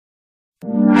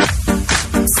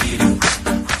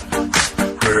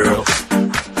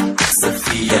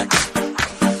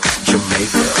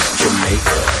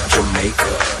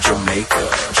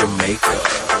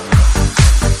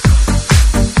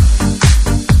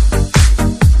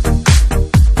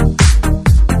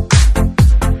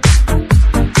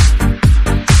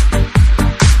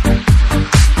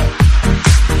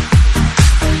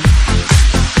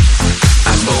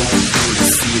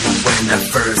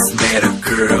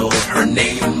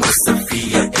name was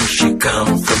Sophia and she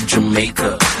come from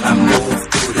Jamaica. I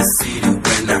moved to the city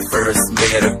when I first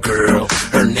met a girl.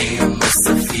 Her name was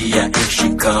Sophia and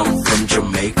she come from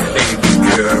Jamaica. Baby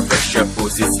girl, fresh your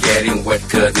pussy's getting wet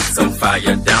cause it's on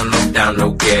fire. Down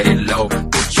low, get it low.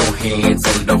 Put your hands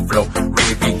on the floor.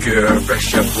 Baby girl,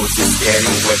 fresh your pussy's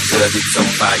getting wet cause it's on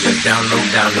fire. Down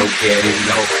low, get it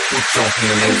low. Put your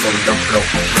hands on the floor.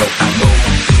 I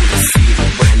moved to the city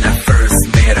when I first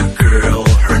met a girl.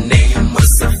 Her name was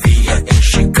Sophia and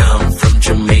she come from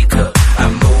Jamaica. I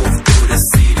moved to the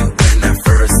city when I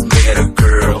first met a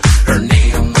girl. Her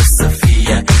name was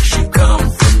Sophia and she come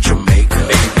from Jamaica.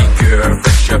 Baby girl,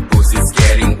 fresh your pussy's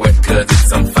getting wet cause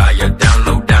it's on fire. Down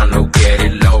low, get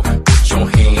it low. Put your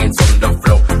hands on the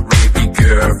floor. Baby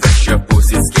girl, fresh your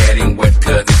pussy's getting wet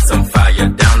cause it's on fire.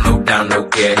 Down low,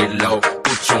 get it low.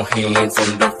 Put your hands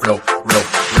on the floor.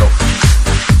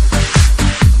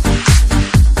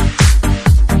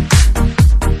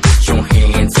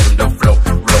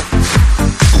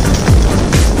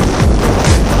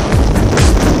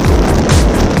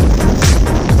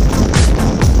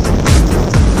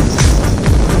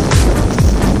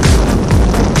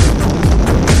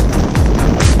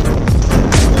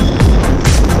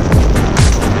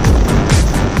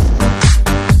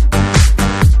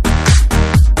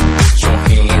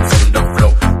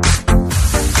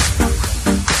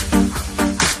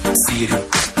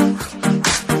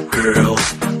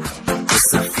 Girl.